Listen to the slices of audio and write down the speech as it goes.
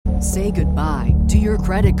Say goodbye to your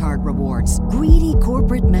credit card rewards. Greedy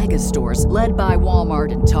corporate mega stores, led by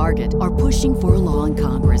Walmart and Target, are pushing for a law in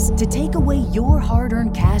Congress to take away your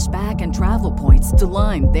hard-earned cash back and travel points to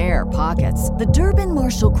line their pockets. The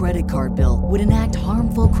Durbin-Marshall credit card bill would enact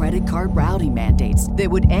harmful credit card routing mandates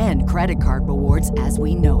that would end credit card rewards as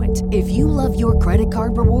we know it. If you love your credit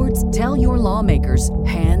card rewards, tell your lawmakers,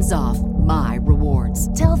 hands off my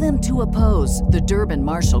rewards. Tell them to oppose the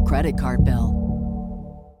Durbin-Marshall credit card bill.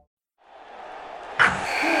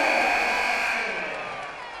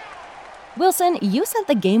 Wilson, you sent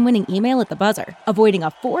the game-winning email at the buzzer, avoiding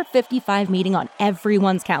a 4:55 meeting on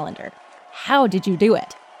everyone's calendar. How did you do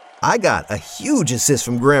it? I got a huge assist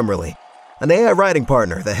from Grammarly, an AI writing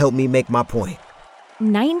partner that helped me make my point.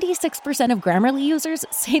 96% of Grammarly users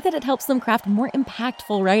say that it helps them craft more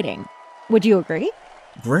impactful writing. Would you agree?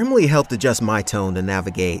 Grammarly helped adjust my tone to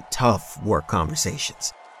navigate tough work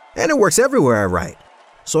conversations. And it works everywhere I write,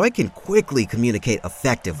 so I can quickly communicate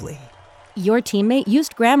effectively. Your teammate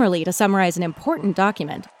used Grammarly to summarize an important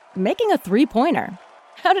document, making a 3-pointer.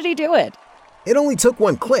 How did he do it? It only took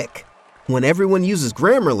one click. When everyone uses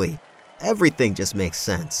Grammarly, everything just makes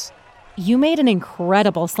sense. You made an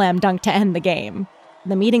incredible slam dunk to end the game.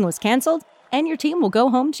 The meeting was canceled, and your team will go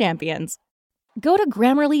home champions. Go to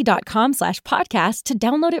Grammarly.com/podcast to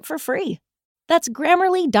download it for free. That's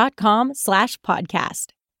Grammarly.com/podcast.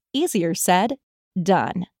 Easier said,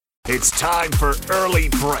 done. It's time for Early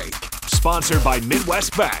Break, sponsored by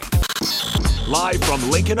Midwest Bank. Live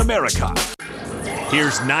from Lincoln, America.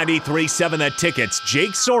 Here's 93.7 The Ticket's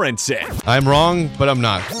Jake Sorensen. I'm wrong, but I'm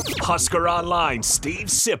not. Husker Online, Steve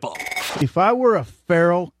Sipple. If I were a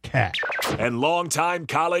feral cat. And longtime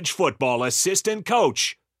college football assistant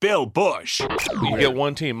coach, Bill Bush. You get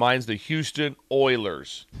one team. Mine's the Houston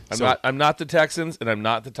Oilers. I'm not the Texans, and I'm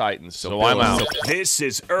not the Titans, so I'm out. This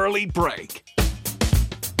is Early Break.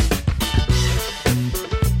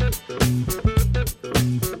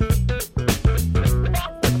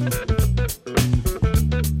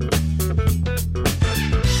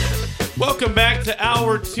 Welcome back to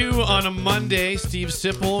Hour 2 on a Monday. Steve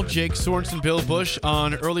Sipple, Jake Sorensen, Bill Bush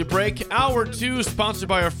on Early Break. Hour 2 sponsored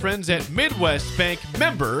by our friends at Midwest Bank,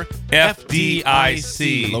 member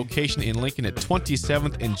FDIC. Location in Lincoln at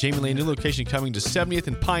 27th and Jamie Lane. New location coming to 70th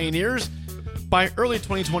and Pioneers by early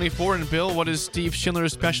 2024. And Bill, what is Steve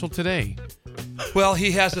Schindler's special today? Well,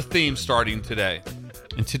 he has a theme starting today.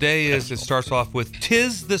 And today it starts off with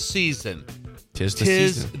 'Tis the Season. Tis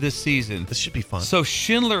the season. This should be fun. So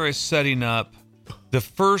Schindler is setting up the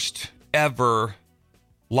first ever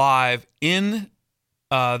live in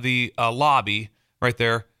the lobby right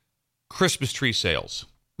there, Christmas tree sales.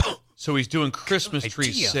 So he's doing Christmas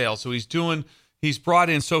tree sales. So he's brought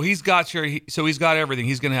in, so he's got everything.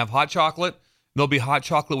 He's going to have hot chocolate. There'll be hot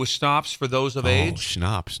chocolate with schnapps for those of age.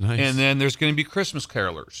 Schnapps, nice. And then there's going to be Christmas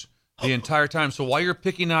carolers the entire time. So while you're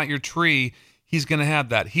picking out your tree, he's going to have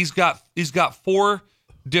that. He's got 4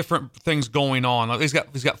 different things going on. He's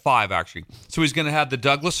got 5 actually. So he's going to have the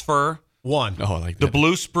Douglas fir, 1. Oh, I like that. the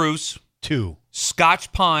blue spruce, 2.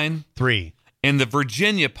 Scotch pine, 3. and the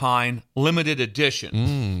Virginia pine limited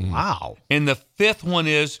edition. Wow. And the 5th one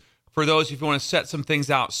is for those if you want to set some things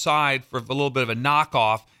outside for a little bit of a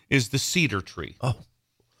knockoff is the cedar tree. Oh,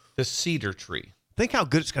 the cedar tree. think how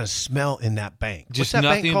good it's going to smell in that bank. Just What's that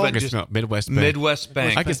nothing bank called? but just Midwest Bank. Midwest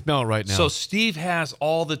Bank. I can smell it right now. So Steve has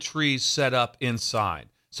all the trees set up inside.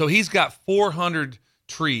 So he's got 400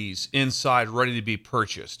 trees inside ready to be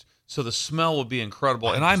purchased. So the smell will be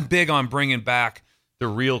incredible. And I'm big on bringing back the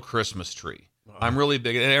real Christmas tree. I'm really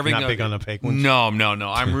big. Not big on the fake ones? No.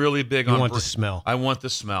 I'm really big on. You want the smell. I want the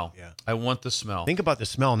smell. Yeah. I want the smell. Think about the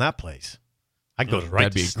smell in that place. I go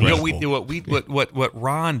right That'd to be sleep. You know, what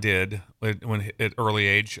Ron did when at early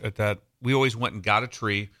age at that, we always went and got a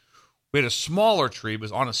tree. We had a smaller tree, it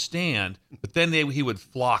was on a stand, but then he would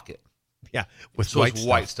flock it. Yeah, with so white it was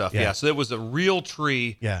white stuff. Yeah. So it was a real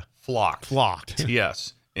tree. Yeah. Flocked.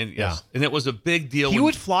 Yes. And yes. And it was a big deal. He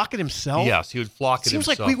would flock it himself? Yes, he would flock it Seems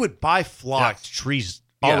himself. like we would buy flocked trees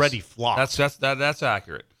already flocked. That's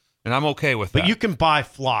accurate. And I'm okay with that. But you can buy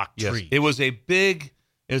flocked trees. It was a big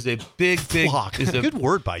flock. It's a good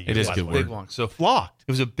word by you. It is a good word. So flocked.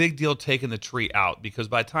 It was a big deal taking the tree out because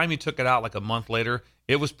by the time you took it out like a month later,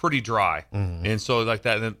 it was pretty dry. Mm-hmm. And so like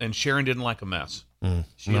that, and Sharon didn't like a mess. And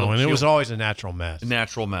it was always a natural mess. A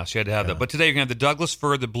natural mess. You had to have that. But today you're going to have the Douglas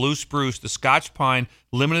fir, the blue spruce, the Scotch pine,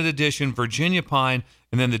 limited edition, Virginia pine,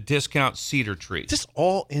 and then the discount cedar tree. Is this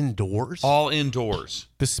all indoors? All indoors.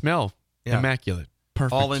 The smell, immaculate.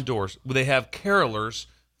 Perfect. All indoors. They have carolers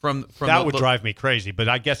from that would drive me crazy, but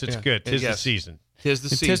I guess it's good. 'Tis the season. 'Tis the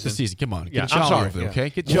season. 'Tis the season. Come on. Yeah, Get I'm jolly sorry. over there, okay?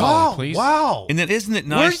 Get Wow, jolly, please. wow. And then isn't it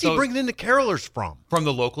nice? Where is he though, bringing in the carolers from? from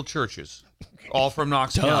the local churches, all from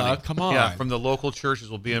Knox Duh, County. come on. Yeah, from the local churches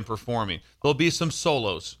will be in performing. There'll be some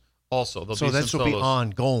solos also. There'll So be this some will be solos.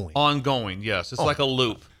 ongoing. Ongoing, yes. It's like a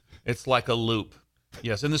loop. It's like a loop.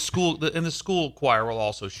 Yes, and the school choir will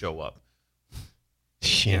also show up.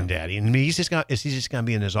 Shin Daddy. And is he just gonna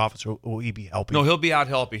be in his office, or will he be helping? No, he'll be out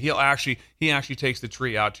helping. He actually takes the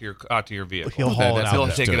tree out to your vehicle. He'll haul it out. He'll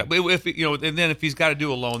there. take it up. If and then if he's got to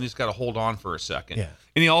do a loan, he's got to hold on for a second. Yeah.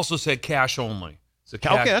 And he also said cash only. So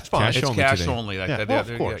Okay, that's fine. Cash It's only cash today. only. Like Yeah, that. well,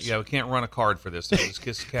 of course. Yeah, we can't run a card for this. It's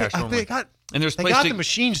just cash only. They got and there's the places.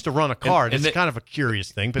 machines to run a card. and It's kind of a curious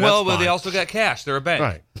thing, but well, that's fine. they also got cash. They're a bank.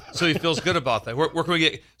 Right. So he feels good about that. Where can we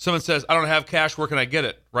get? Someone says, I don't have cash. Where can I get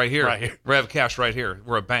it? Right here. Right here. We have cash right here.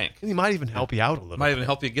 We're a bank. And he might even help you out a little. Might bit. even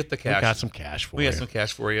help you get the We cash. got some cash for We you. got some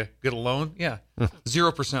cash for you. Get a loan? Yeah.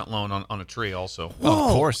 0% loan on a tree also. Whoa,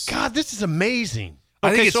 Of course. God, this is amazing.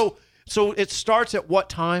 I think Okay, so it starts at what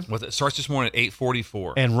time It starts this morning at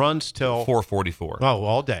 8:44. and runs till 4:44. Oh,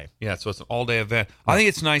 all day. Yeah, so it's an all-day event. I think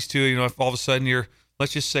it's nice, too, if all of a sudden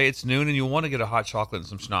let's just say it's noon and you want to get a hot chocolate and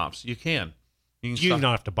some schnapps. You can. You stop-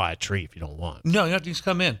 don't have to buy a tree if you don't want. No, you have to just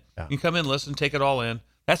come in. Yeah. You can come in, listen, take it all in.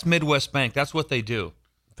 That's Midwest Bank. That's what they do.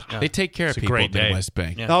 They take care It's of a people great at day. Midwest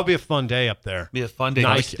Bank. Yeah. That'll be a fun day up there. Be a fun day.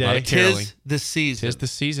 Nice day. Tis the season. Tis the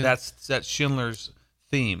season. That's Schindler's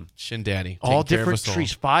theme. Shin Daddy. All taking care of different us all.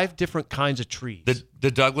 trees, 5 different kinds of trees.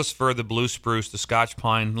 The Douglas fir, the blue spruce, the Scotch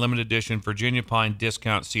pine, limited edition, Virginia pine,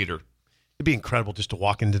 discount cedar. It'd be incredible just to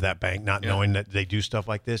walk into that bank not knowing that they do stuff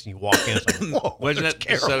like this, and you walk in, it's like, whoa, Wasn't there's it?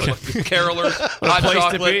 carolers. Carolers, What a hot place to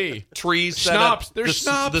chocolate, be. trees, set Schnapps. up. There's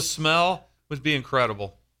the, schnapps. The smell would be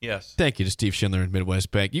incredible. Yes. Thank you to Steve Schindler and Midwest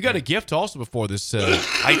Bank. You got a gift also before this.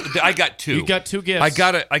 I got two. You got two gifts.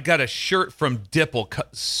 I got a shirt from Dipple,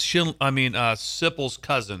 Sipple's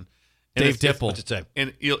cousin, and Dave it's- Dipple. What's it say?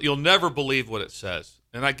 And you'll never believe what it says.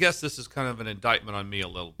 And I guess this is kind of an indictment on me a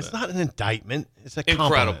little bit. It's not an indictment. It's a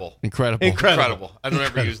compliment. Incredible. Incredible. I don't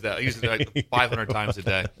ever use that. I use it like 500 times a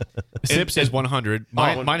day. Sip says 100.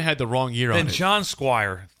 Mine had the wrong year on And it. John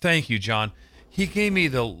Squire, thank you, John. He gave me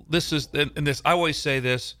this. I always say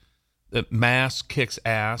this, that mass kicks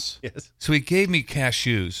ass. Yes. So he gave me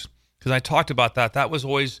cashews because I talked about that. That was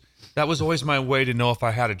always my way to know if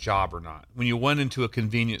I had a job or not. When you went into a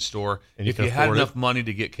convenience store, And you if could you had afford enough it. money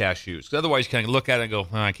to get cashews, 'cause otherwise you kind of look at it and go,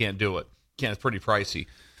 I can't do it. Can't. It's pretty pricey.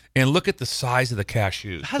 And look at the size of the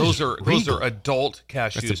cashews. That Those is are regal. adult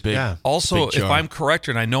cashews. That's a big. Yeah. Also, big if jar. I'm correct,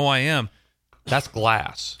 and I know I am, that's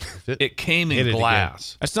glass. It came Hit in it again.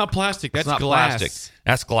 glass. That's not plastic. That's It's not glass. plastic.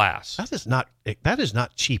 That's glass. That is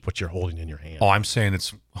not cheap what you're holding in your hand. Oh, I'm saying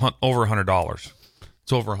it's over $100.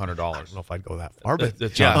 It's over $100. I don't know if I'd go that far, but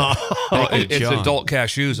Yeah. Thank you, It's John. adult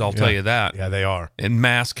cashews, I'll tell you that. yeah, they are. And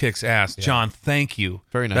mass kicks ass. John, thank you.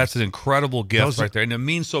 Very nice. That's an incredible gift Those are- right there. And it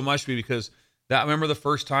means so much to me because I remember the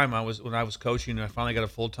first time when I was coaching and I finally got a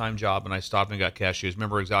full-time job and I stopped and got cashews.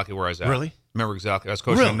 Remember exactly where I was at. Really? Remember exactly. I was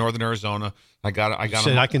coaching Really? in Northern Arizona. I got You them.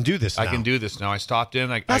 said I can do this now. I can do this now. I stopped in.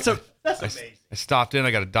 That's amazing. I stopped in.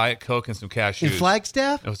 I got a Diet Coke and some cashews. In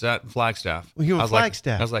Flagstaff? It was at Flagstaff. Well, you were I was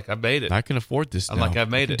Flagstaff. I was like, I made it. I can afford this I'm now. like, I've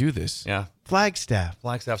made I it. can do this. Yeah. Flagstaff.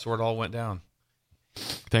 Flagstaff's where it all went down.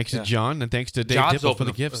 Thanks to John and thanks to Dave Jobs Dipple open.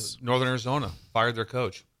 for the gifts. Northern Arizona fired their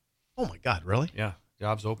coach. Oh my God, really? Yeah.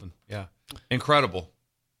 Jobs open. Yeah. Incredible.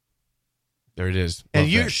 There it is. And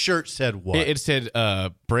Love your that. shirt said what? It said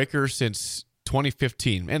breaker since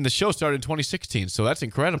 2015, and the show started in 2016, so that's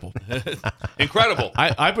incredible. Incredible.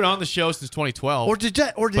 I've been on the show since 2012. or did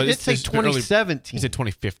But it it's say just early- 2017? It said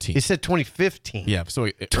 2015. It said 2015. Yeah, so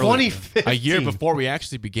 2015. a year before we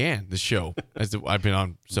actually began the show, I've been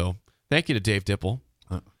on. So thank you to Dave Dipple.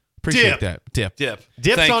 Appreciate that. Dip. Dip.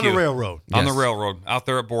 Dip's Thank on you. the railroad. On the Yes. railroad. Out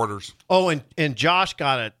there at Borders. Oh, and Josh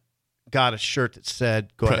got a shirt that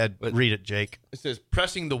said, go ahead, read it, Jake. It says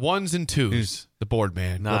pressing the ones and twos. The board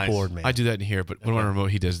man. Nice. The board man. I do that in here, but when I'm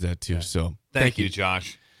remote, he does that too. So Thank you,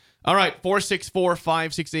 Josh. All right,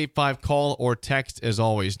 464-5685. Call or text as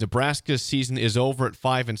always. Nebraska's season is over at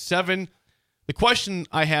 5-7. The question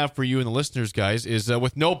I have for you and the listeners, guys, is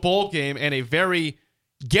with no bowl game and a very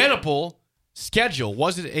gettable schedule,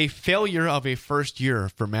 was it a failure of a first year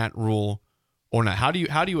for Matt Rhule or not? How do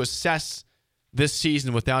you assess this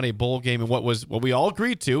season without a bowl game and what we all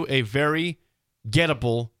agreed to, a very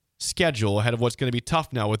gettable schedule ahead of what's going to be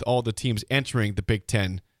tough now with all the teams entering the Big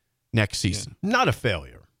Ten next season? Not a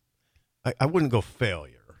failure. I wouldn't go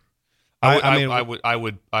failure.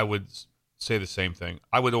 I would say the same thing.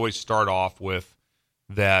 I would always start off with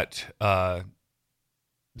that.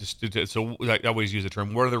 So I always use the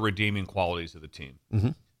term, what are the redeeming qualities of the team? Mm-hmm.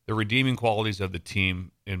 the redeeming qualities of the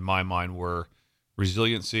team, in my mind, were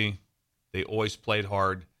resiliency. They always played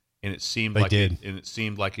hard, and it seemed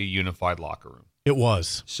like a unified locker room. It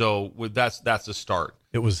was. So that's a start.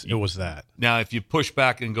 It was that. Now, if you push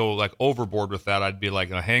back and go like overboard with that, I'd be like,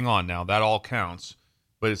 hang on now, that all counts,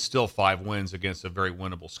 but it's still 5 wins against a very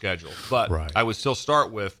winnable schedule. But right. I would still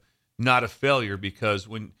start with not a failure, because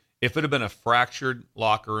if it had been a fractured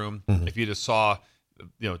locker room, if you just saw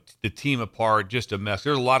the team apart, just a mess.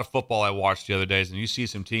 There's a lot of football I watched the other days, and you see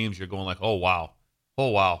some teams, you're going like, oh wow,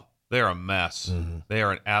 they're a mess. They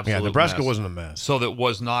are an absolute Nebraska mess. wasn't a mess. So that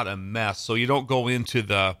was not a mess. So you don't go into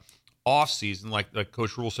the off season like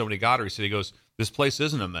Coach Rhule, somebody got her. He said, this place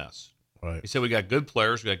isn't a mess. Right. He said, we got good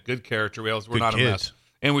players, we got good character, we're not kids.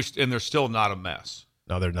 A mess, and they're still not a mess.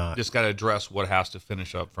 No, they're not. Just got to address what has to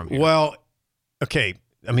finish up from here. Well, okay.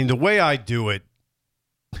 I mean, the way I do it,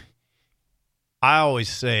 I always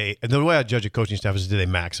say, and the way I judge a coaching staff is, do they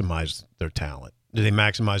maximize their talent? Did they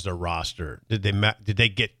maximize their roster? Did they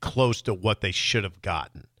get close to what they should have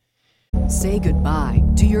gotten? Say goodbye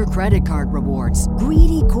to your credit card rewards.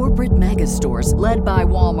 Greedy corporate mega stores, led by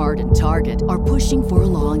Walmart and Target, are pushing for a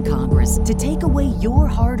law in Congress to take away your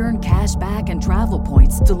hard-earned cash back and travel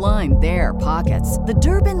points to line their pockets. The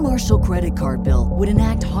Durbin-Marshall credit card bill would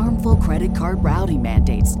enact harmful credit card routing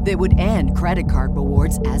mandates that would end credit card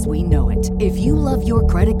rewards as we know it. If you love your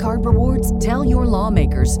credit card rewards, tell your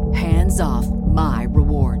lawmakers, hands off my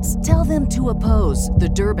rewards. Tell them to oppose the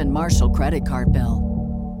Durbin-Marshall credit card bill.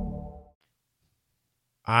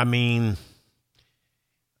 I mean,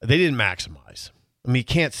 they didn't maximize. I mean, you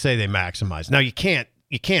can't say they maximized. Now, you can't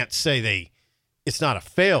say it's not a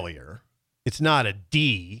failure. It's not a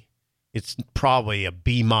D. It's probably a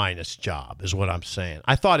B- job is what I'm saying.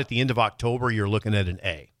 I thought at the end of October, you're looking at an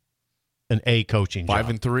A coaching job.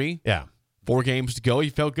 5-3? Yeah. 4 games to go.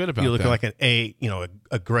 You felt good about that. You're looking like an A,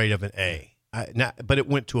 a grade of an A. But it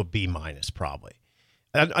went to a B- probably.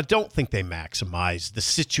 I don't think they maximized the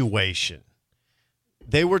situation.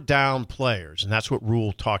 They were down players, and that's what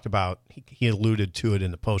Rhule talked about. He alluded to it in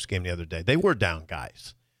the postgame the other day. They were down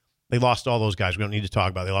guys. They lost all those guys. We don't need to talk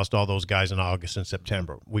about it. They lost all those guys in August and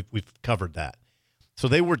September. We've covered that. So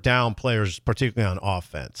they were down players, particularly on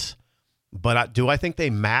offense. But do I think they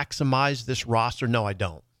maximized this roster? No, I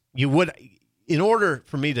don't. You would, in order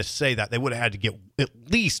for me to say that, they would have had to get at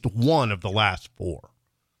least one of the last 4.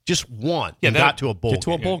 Just one. Yeah, and got to a bowl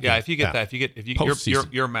game. Yeah, if you get that,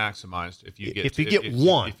 you're maximized. If you get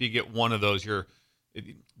one, if you get one of those,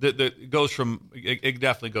 it goes from. It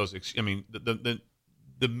definitely goes. I mean,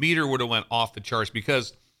 the meter would have went off the charts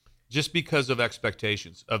because of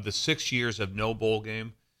expectations of the 6 years of no bowl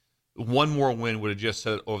game. One more win would have just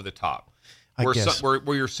set it over the top. Where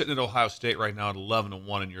you're sitting at Ohio State right now at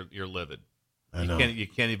 11-1, and you're livid. I know. You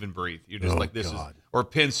can't even breathe. You're just like, this God. Or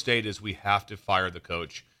Penn State is, we have to fire the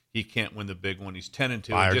coach. He can't win the big one. He's 10-2.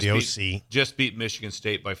 Fire the OC. Just beat Michigan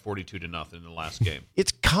State by 42-0 in the last game.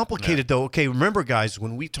 It's complicated though. Okay, remember guys,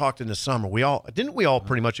 when we talked in the summer, we all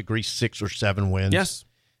pretty much agree 6 or 7 wins. Yes.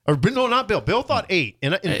 Or no, not Bill. Bill thought 8,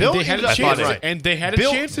 and Bill ended up being right. And they had a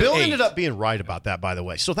chance. Bill at 8. ended up being right about that, by the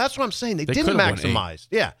way. So that's what I'm saying. They didn't maximize.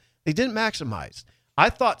 Yeah, they didn't maximize. I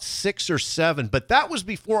thought 6 or 7, but that was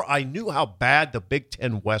before I knew how bad the Big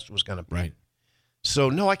Ten West was going to be. Right. So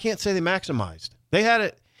no, I can't say they maximized. They had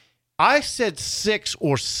it. I said 6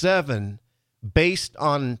 or 7 based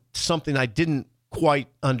on something I didn't quite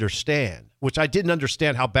understand, which I didn't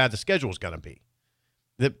understand how bad the schedule was going to be.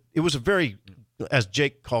 It was a very, as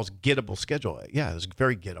Jake calls, gettable schedule. Yeah, it was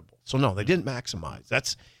very gettable. So no, they didn't maximize.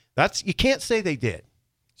 That's you can't say they did.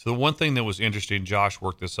 So the one thing that was interesting, Josh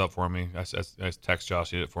worked this up for me. I text Josh,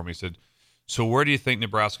 he did it for me. He said, so where do you think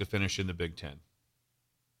Nebraska finished in the Big Ten?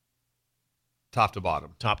 Top to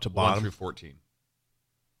bottom. 1 through 14.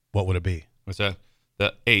 What would it be? What's that?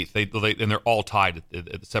 The 8th. And they're all tied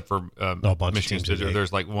except for Michigan.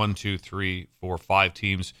 There's like 1, 2, 3, 4, 5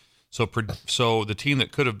 teams. So the team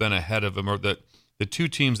that could have been ahead of them, or the 2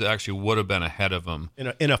 teams that actually would have been ahead of them.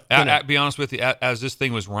 Be honest with you, as this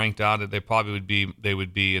thing was ranked out, they would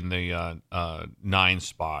be in the 9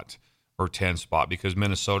 spot or 10 spot, because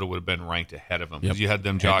Minnesota would have been ranked ahead of them, because you had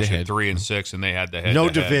them, Josh, at 3 and 6, and they had the head. No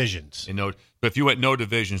divisions. But if you went no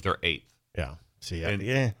divisions, they're 8th. Yeah. See,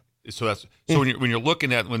 yeah. So when you're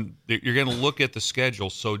looking at, when you're going to look at the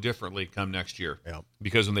schedule so differently come next year. Yeah.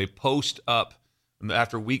 Because when they post up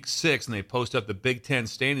after week 6 and they post up the Big Ten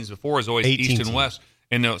standings, before is always East and West,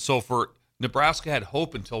 and so for Nebraska had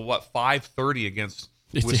hope until 5:30 against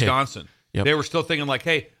Wisconsin. Yep. They were still thinking like,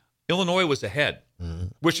 hey, Illinois was ahead,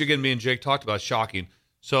 which again me and Jake talked about, shocking.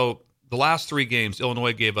 So the last 3 games,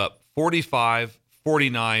 Illinois gave up 45,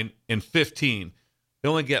 49, and 15.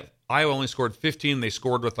 Iowa only scored 15. They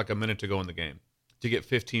scored with like a minute to go in the game to get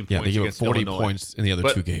 15 Yeah, points they gave up against 40 Illinois. points in the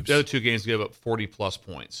other two games. The other two games gave up 40-plus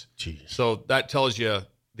points. Jeez. So that tells you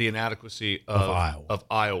the inadequacy of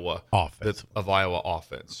Iowa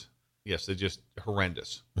offense. Yes, they're just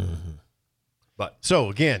horrendous. Mm-hmm. But so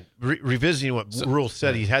again, revisiting what Rhule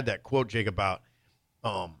said, he had that quote, Jake, about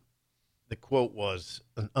the quote was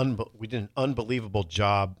we did an unbelievable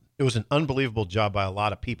job. It was an unbelievable job by a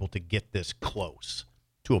lot of people to get this close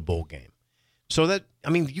to a bowl game. So that, I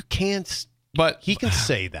mean, you can't. But he can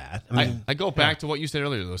say that. I mean, I go back to what you said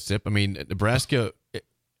earlier, though, Sip. I mean, Nebraska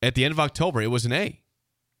at the end of October, it was an A.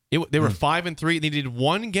 They were 5-3. They needed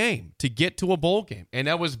one game to get to a bowl game, and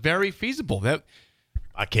that was very feasible.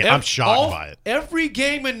 I'm shocked by it. Every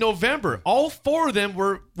game in November, all four of them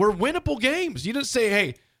were winnable games. You didn't say,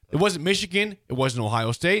 hey, it wasn't Michigan, it wasn't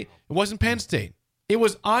Ohio State, it wasn't Penn State. It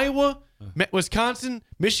was Iowa, Wisconsin,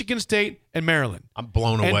 Michigan State, and Maryland. I'm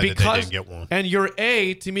blown away that they didn't get one. And your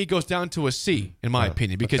A, to me, goes down to a C, in my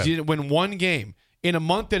opinion, because you didn't win one game in a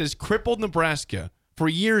month that has crippled Nebraska for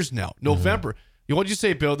years now. November. What did you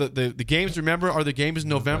say, Bill? The games, remember, are the games in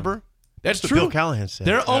November? That's true. Bill Callahan said.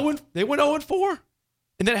 They went 0-4.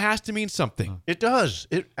 And that has to mean something. It does.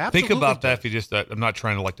 It absolutely think about that. does. If you just, I'm not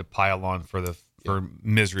trying to pile on for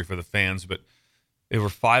misery for the fans, but they were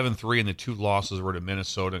 5-3, and the two losses were to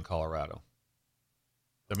Minnesota and Colorado.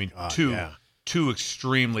 I mean, two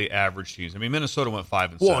extremely average teams. I mean, Minnesota went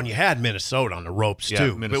 5-7. Well, and you had Minnesota on the ropes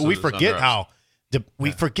too. But we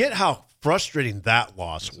forget how frustrating that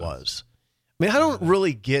loss was. I mean, I don't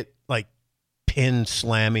really get pin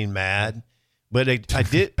slamming mad. But I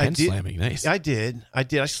did. Slamming, nice. I did. I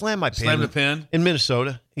slammed my pin. Slammed the pin? In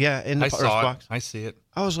Minnesota. Yeah, in the press box. I see it.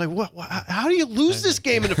 I was like, what? How do you lose this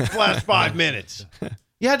game in the last 5 minutes?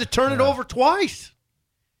 You had to turn it over twice.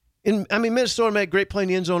 Minnesota made great play in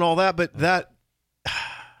the end zone, all that, but how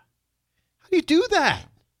do you do that?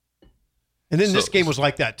 And then this game was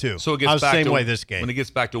like that too. So it gets back the same way this game. When it gets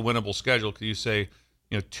back to winnable schedule, could you say,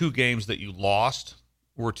 two games that you lost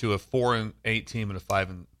were to a 4-8 team and a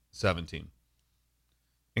 5-7 team?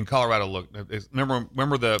 In Colorado, look,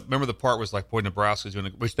 remember the part was Nebraska's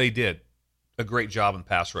doing, which they did a great job in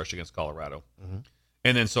pass rush against Colorado,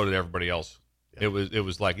 and then so did everybody else. Yeah. It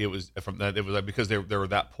was because they were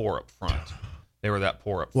that poor up front. They were that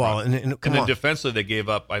poor up front. Well, and then defensively they gave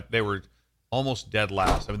up. They were almost dead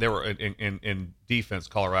last. I mean, they were in defense.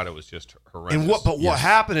 Colorado was just horrendous. And what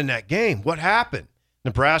happened in that game? What happened?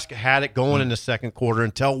 Nebraska had it going in the second quarter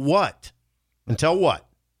until what?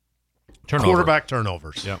 Quarterback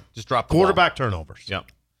turnovers. Yeah, just drop the quarterback turnovers. Yeah,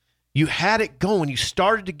 you had it going. You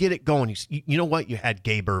started to get it going. You know what? You had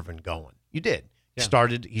Gabe Ervin going. You did. Yeah.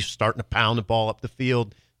 He's starting to pound the ball up the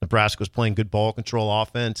field. Nebraska was playing good ball control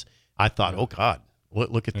offense. I thought, oh God,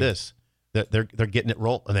 look at this. That they're getting it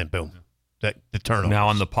rolled, and then boom, the turnover. Now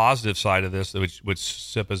on the positive side of this, which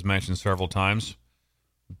Sip has mentioned several times,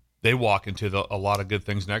 they walk into a lot of good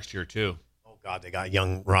things next year too. Oh God, they got a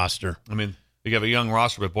young roster. I mean, you have a young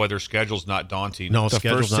roster, but boy, their schedule's not daunting. No, the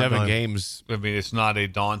first 7 games. I mean, it's not a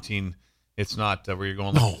daunting. It's not where you're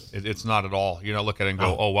going. No, it's not at all. You're not looking at it and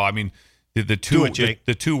go, oh well. I mean, the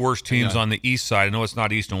two worst teams on the east side. I know it's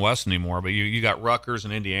not East and West anymore, but you got Rutgers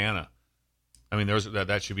and Indiana. I mean,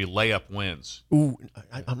 that should be layup wins. Ooh,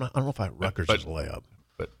 I don't know if Rutgers is a layup,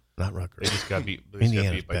 but not Rutgers. They just got beat. They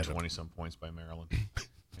got beat by 20-some points by Maryland.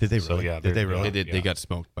 Did they really? So, yeah, did they really? They did. Yeah. They got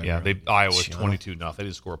smoked by Maryland. Iowa was 22-0. They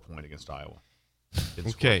didn't score a point against Iowa.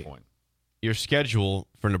 Okay. Your schedule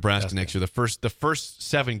for Nebraska next year, the first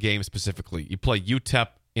 7 games specifically, you play UTEP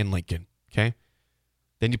in Lincoln, okay?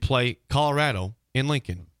 Then you play Colorado in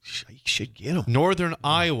Lincoln. You should get them. Northern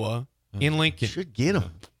Iowa in Lincoln. Should get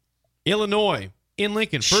them. Illinois in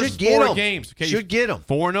Lincoln. First should 4 games. Okay, should get them.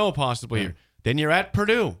 4-0 possibly here. Then you're at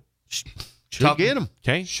Purdue. Should get them.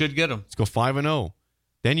 Okay? Should get them. Let's go 5-0.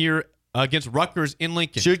 Then you're against Rutgers in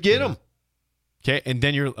Lincoln. Should get them. Okay, and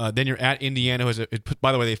then you're at Indiana.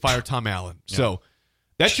 By the way, they fired Tom Allen. Yeah. So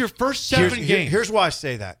that's your first 7 games. Here's why I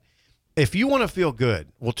say that. If you want to feel good,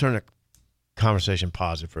 we'll turn the conversation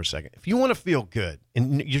positive for a second. If you want to feel good,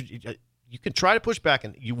 and you can try to push back,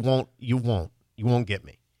 and you won't get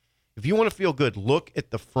me. If you want to feel good, look at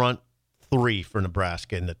the front 3 for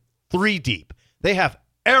Nebraska and the 3 deep. They have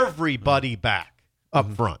everybody back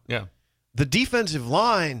up front. Yeah, the defensive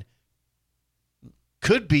line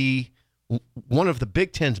could be one of the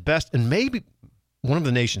Big Ten's best and maybe one of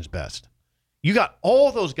the nation's best. You got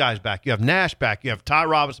all those guys back. You have Nash back. You have Ty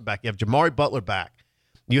Robinson back. You have Jamari Butler back.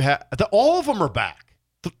 You have all of them are back.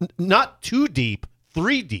 Not 2 deep,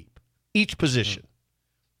 3 deep, each position.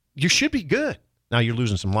 You should be good. Now you're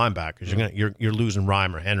losing some linebackers. You're losing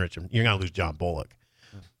Reimer, Henrich, and you're going to lose John Bullock.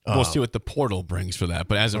 We'll see what the portal brings for that.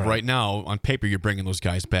 But as of right now, on paper, you're bringing those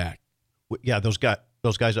guys back. Yeah, those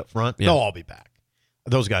guys up front, they'll all be back.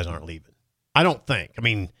 Those guys aren't leaving. I don't think. I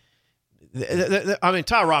mean,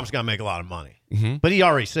 Ty Robin's got to make a lot of money. But he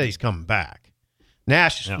already said he's coming back.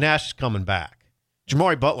 Nash is coming back.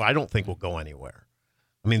 Jamari Butler, I don't think will go anywhere.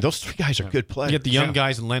 I mean, those three guys are good players. You get the young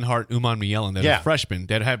guys in Lenhart, Uman Mielen, that are freshmen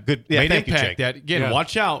that have made impact. That again,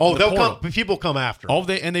 watch out. Oh, they'll come. People come after them. Oh,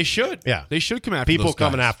 they should. Yeah, they should come after people those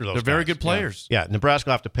coming guys. after those. They're very good players. Yeah, Nebraska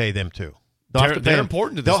will have to pay them too. They're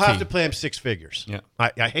important to this They'll have team. to pay them 6 figures. Yeah,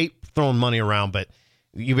 I hate throwing money around, but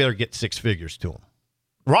you better get 6 figures to them.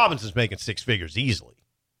 Robinson's making 6 figures easily,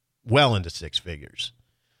 well into 6 figures.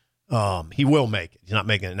 He will make it. He's not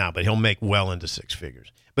making it now, but he'll make well into 6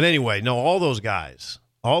 figures. But anyway, no, all those guys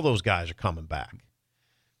are coming back.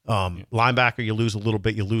 Linebacker, you lose a little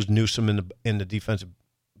bit. You lose Newsome in the defensive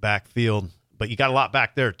backfield, but you got a lot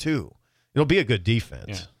back there too. It'll be a good defense.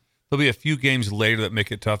 Yeah. There'll be a few games later that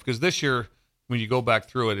make it tough because this year, when you go back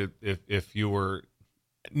through it, if you were,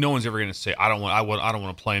 no one's ever going to say I don't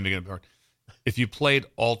want to play him again. If you played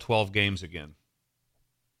all 12 games again,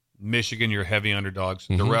 Michigan, you're heavy underdogs.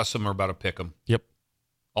 The rest of them are about a pick 'em. Yep.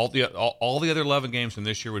 All the other 11 games from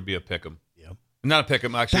this year would be a pick 'em. Yep. Not a pick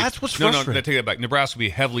 'em, actually. That's what's frustrating. No, take that back. Nebraska would be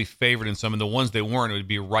heavily favored in some, and the ones they weren't, it would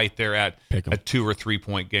be right there at a 2 or 3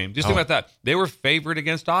 point game. Just think about that. They were favored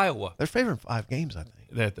against Iowa. They're favored in 5 games, I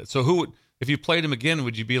think. So who would, if you played them again,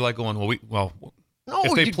 would you be like going, No,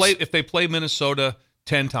 if they play Minnesota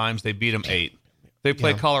 10 times, they beat them 8. If they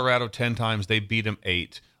play Colorado 10 times, they beat them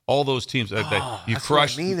 8. All those teams that you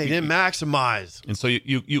crushed. What I mean. They didn't maximize. And so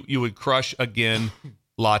you would crush again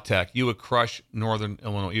La Tech. You would crush Northern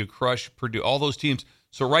Illinois. You would crush Purdue. All those teams.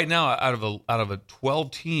 So right now, out of a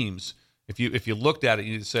 12 teams, if you looked at it,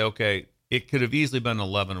 you'd say, okay, it could have easily been an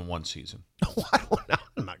 11-1 season. I don't know.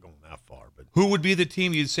 I'm not going that far, but who would be the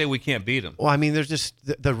team you'd say we can't beat them? Well, I mean, there's just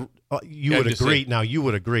you would agree. Now you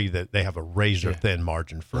would agree that they have a razor thin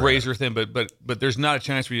margin for razor thin, but there's not a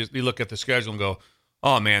chance where you look at the schedule and go,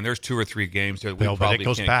 oh man, there's 2 or 3 games that we probably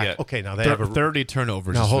can't get. Okay, now they have 30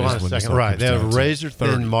 turnovers. Now hold on a second. Right, they have a razor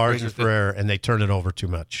thin margin for error, and they turn it over too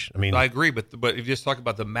much. I mean, I agree, but if you just talk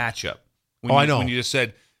about the matchup, I know. When you just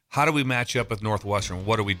said, how do we match up with Northwestern?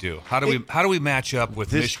 What do we do? How do we match up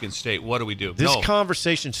with Michigan State? What do we do? This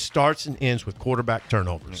conversation starts and ends with quarterback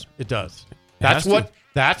turnovers. It does. That's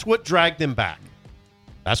what dragged them back.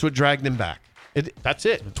 That's what dragged them back. That's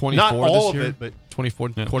it. 24 Not all this year, of it, but 24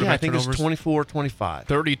 quarterback I think turnovers. it's 24, 25.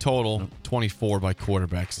 30 total, 24 by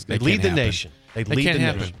quarterbacks. They lead the nation. They lead the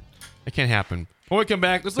nation. It can't happen. When we come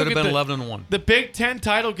back, let's look at been 11-1. The Big Ten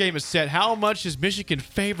title game is set. How much is Michigan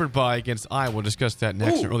favored by against Iowa? We'll discuss that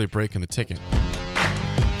next. An early break in the ticket.